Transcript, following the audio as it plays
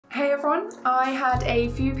Hey everyone, I had a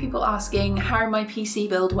few people asking how my PC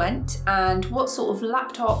build went and what sort of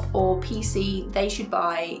laptop or PC they should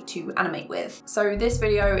buy to animate with. So this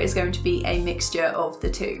video is going to be a mixture of the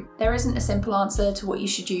two. There isn't a simple answer to what you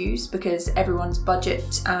should use because everyone's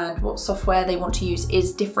budget and what software they want to use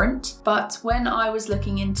is different. But when I was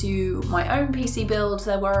looking into my own PC build,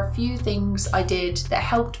 there were a few things I did that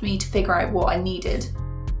helped me to figure out what I needed.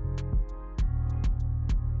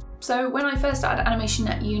 So when I first started animation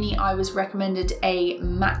at uni, I was recommended a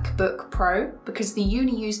MacBook Pro because the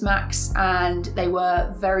uni used Macs and they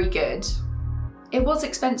were very good. It was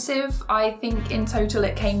expensive. I think in total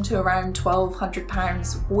it came to around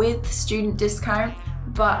 £1,200 with student discount.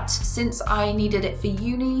 But since I needed it for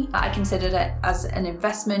uni, I considered it as an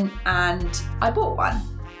investment and I bought one.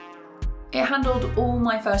 It handled all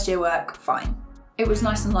my first year work fine. It was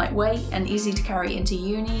nice and lightweight and easy to carry into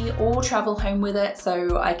uni or travel home with it,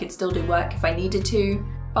 so I could still do work if I needed to.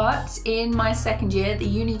 But in my second year, the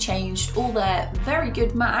uni changed all their very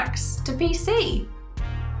good Macs to PC.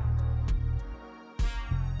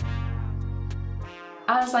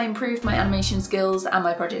 As I improved my animation skills and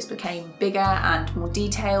my projects became bigger and more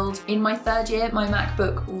detailed, in my third year my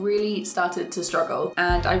MacBook really started to struggle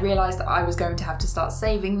and I realised that I was going to have to start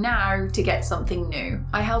saving now to get something new.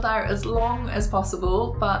 I held out as long as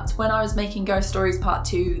possible, but when I was making Ghost Stories Part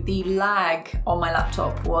 2, the lag on my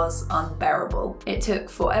laptop was unbearable. It took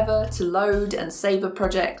forever to load and save a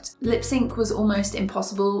project. Lip sync was almost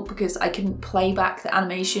impossible because I couldn't play back the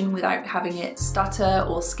animation without having it stutter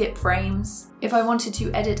or skip frames. If I wanted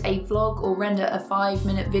to edit a vlog or render a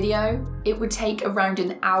 5-minute video, it would take around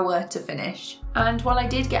an hour to finish. And while I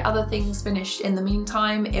did get other things finished in the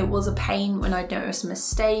meantime, it was a pain when I'd notice a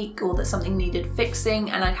mistake or that something needed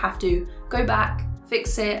fixing and I'd have to go back,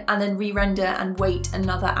 fix it, and then re-render and wait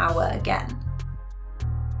another hour again.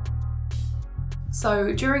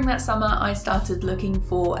 So during that summer, I started looking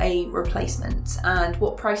for a replacement and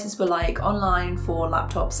what prices were like online for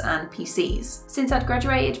laptops and PCs. Since I'd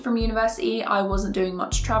graduated from university, I wasn't doing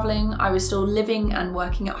much traveling. I was still living and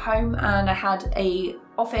working at home and I had an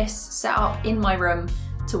office set up in my room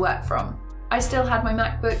to work from. I still had my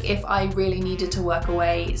MacBook if I really needed to work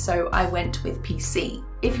away, so I went with PC.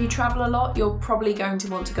 If you travel a lot, you're probably going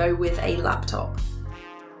to want to go with a laptop.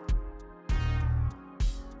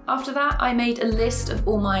 After that, I made a list of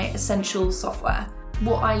all my essential software,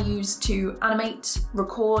 what I use to animate,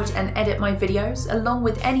 record and edit my videos, along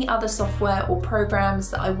with any other software or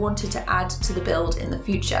programs that I wanted to add to the build in the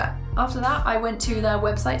future. After that, I went to their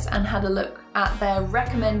websites and had a look at their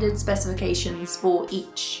recommended specifications for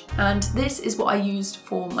each. And this is what I used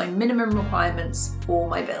for my minimum requirements for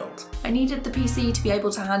my build. I needed the PC to be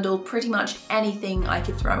able to handle pretty much anything I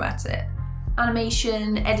could throw at it.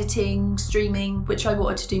 Animation, editing, streaming, which I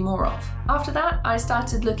wanted to do more of. After that, I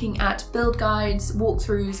started looking at build guides,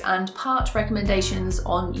 walkthroughs, and part recommendations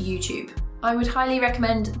on YouTube. I would highly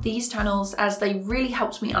recommend these channels as they really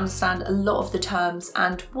helped me understand a lot of the terms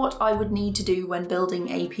and what I would need to do when building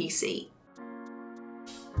a PC.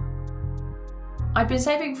 I'd been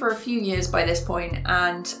saving for a few years by this point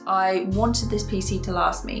and I wanted this PC to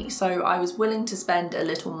last me, so I was willing to spend a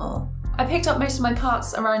little more. I picked up most of my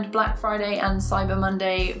parts around Black Friday and Cyber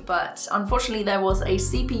Monday, but unfortunately there was a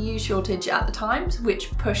CPU shortage at the time,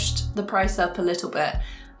 which pushed the price up a little bit.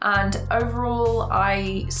 And overall,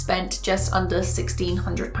 I spent just under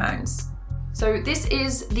 £1,600. So this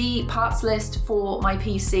is the parts list for my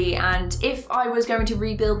PC, and if I was going to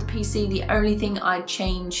rebuild the PC, the only thing I'd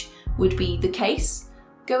change would be the case.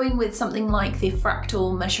 Going with something like the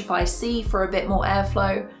Fractal Meshify C for a bit more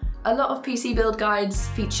airflow. A lot of PC build guides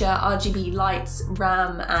feature RGB lights,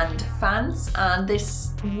 RAM and fans, and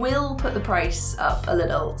this will put the price up a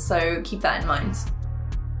little, so keep that in mind.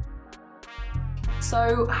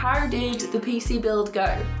 So how did the PC build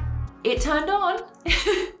go? It turned on!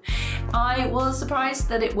 I was surprised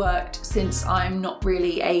that it worked since I'm not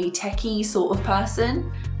really a techie sort of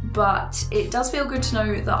person, but it does feel good to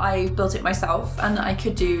know that I built it myself and that I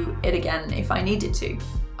could do it again if I needed to.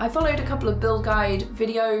 I followed a couple of build guide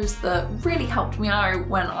videos that really helped me out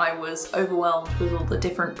when I was overwhelmed with all the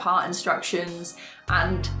different part instructions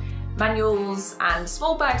and manuals and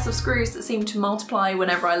small bags of screws that seemed to multiply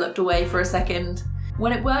whenever I looked away for a second.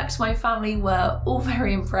 When it worked, my family were all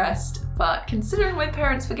very impressed, but considering my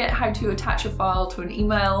parents forget how to attach a file to an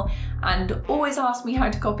email and always ask me how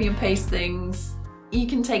to copy and paste things, you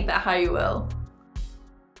can take that how you will.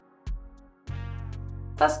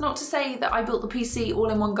 That's not to say that I built the PC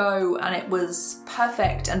all in one go and it was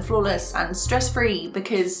perfect and flawless and stress-free,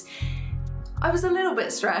 because I was a little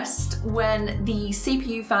bit stressed when the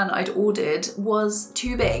CPU fan I'd ordered was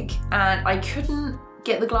too big and I couldn't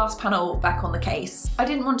get the glass panel back on the case. I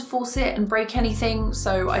didn't want to force it and break anything,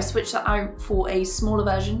 so I switched that out for a smaller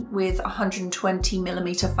version with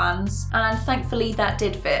 120mm fans, and thankfully that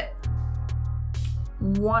did fit,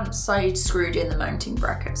 once I'd screwed in the mounting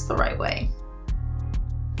brackets the right way.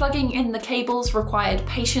 Plugging in the cables required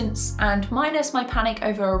patience, and minus my panic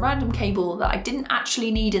over a random cable that I didn't actually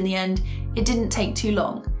need in the end, it didn't take too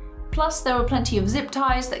long. Plus there were plenty of zip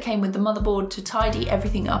ties that came with the motherboard to tidy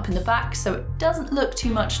everything up in the back so it doesn't look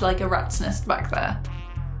too much like a rat's nest back there.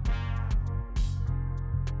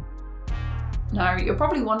 Now you're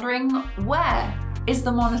probably wondering, where is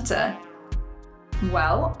the monitor?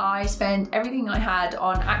 Well, I spent everything I had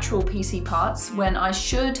on actual PC parts when I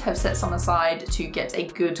should have set some aside to get a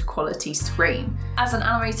good quality screen. As an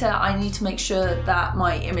animator, I need to make sure that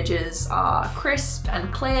my images are crisp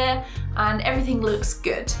and clear and everything looks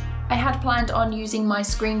good. I had planned on using my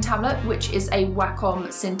screen tablet, which is a Wacom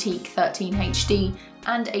Cintiq 13 HD,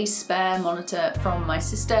 and a spare monitor from my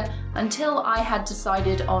sister, until I had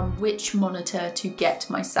decided on which monitor to get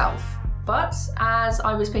myself. But as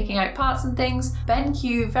I was picking out parts and things,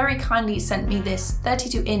 BENQ very kindly sent me this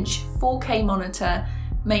 32-inch 4K monitor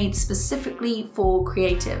made specifically for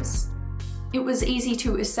creatives. It was easy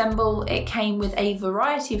to assemble, it came with a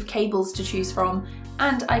variety of cables to choose from,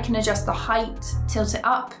 and I can adjust the height, tilt it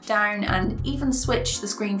up, down, and even switch the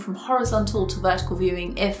screen from horizontal to vertical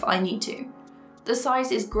viewing if I need to. The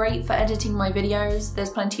size is great for editing my videos, there's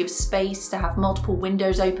plenty of space to have multiple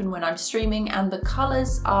windows open when I'm streaming, and the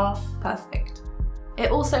colours are perfect. It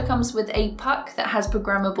also comes with a puck that has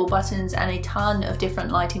programmable buttons and a ton of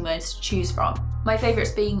different lighting modes to choose from. My favourites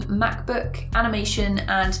being MacBook, animation,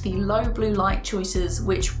 and the low blue light choices,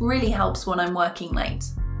 which really helps when I'm working late.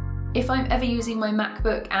 If I'm ever using my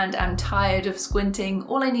MacBook and am tired of squinting,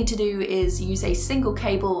 all I need to do is use a single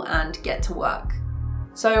cable and get to work.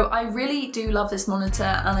 So I really do love this monitor,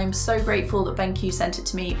 and I'm so grateful that BENQ sent it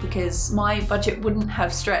to me because my budget wouldn't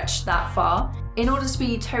have stretched that far. In order to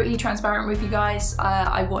be totally transparent with you guys,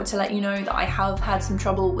 I wanted to let you know that I have had some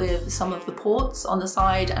trouble with some of the ports on the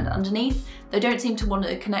side and underneath. They don't seem to want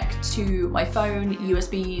to connect to my phone,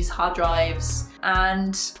 USBs, hard drives,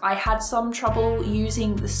 and I had some trouble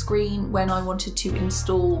using the screen when I wanted to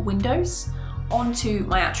install Windows onto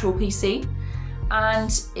my actual PC,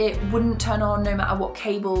 and it wouldn't turn on no matter what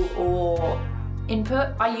cable or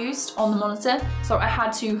input I used on the monitor, so I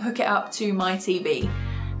had to hook it up to my TV.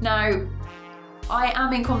 Now, I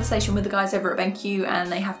am in conversation with the guys over at BENQ,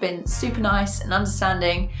 and they have been super nice and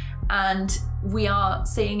understanding, and we are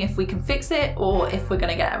seeing if we can fix it or if we're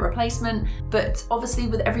going to get a replacement. But obviously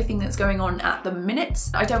with everything that's going on at the minute,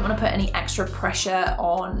 I don't want to put any extra pressure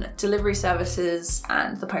on delivery services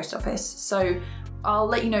and the post office, so I'll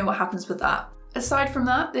let you know what happens with that. Aside from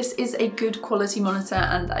that, this is a good quality monitor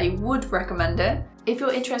and I would recommend it. If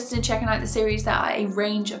you're interested in checking out the series, there are a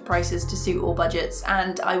range of prices to suit all budgets,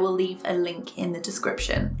 and I will leave a link in the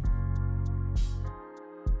description.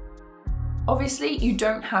 Obviously, you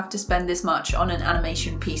don't have to spend this much on an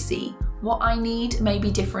animation PC. What I need may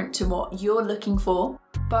be different to what you're looking for,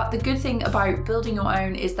 but the good thing about building your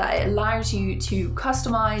own is that it allows you to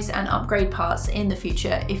customize and upgrade parts in the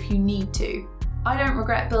future if you need to. I don't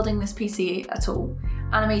regret building this PC at all.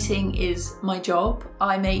 Animating is my job.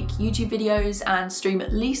 I make YouTube videos and stream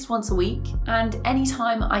at least once a week, and any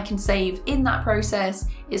time I can save in that process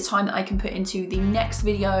is time that I can put into the next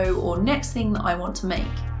video or next thing that I want to make.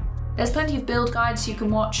 There's plenty of build guides you can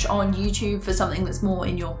watch on YouTube for something that's more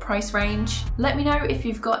in your price range. Let me know if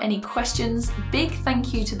you've got any questions. Big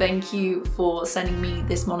thank you to BENQ for sending me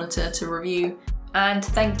this monitor to review, and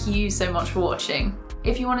thank you so much for watching.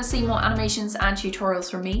 If you want to see more animations and tutorials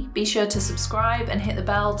from me, be sure to subscribe and hit the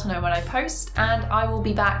bell to know when I post, and I will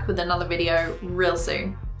be back with another video real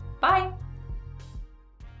soon. Bye!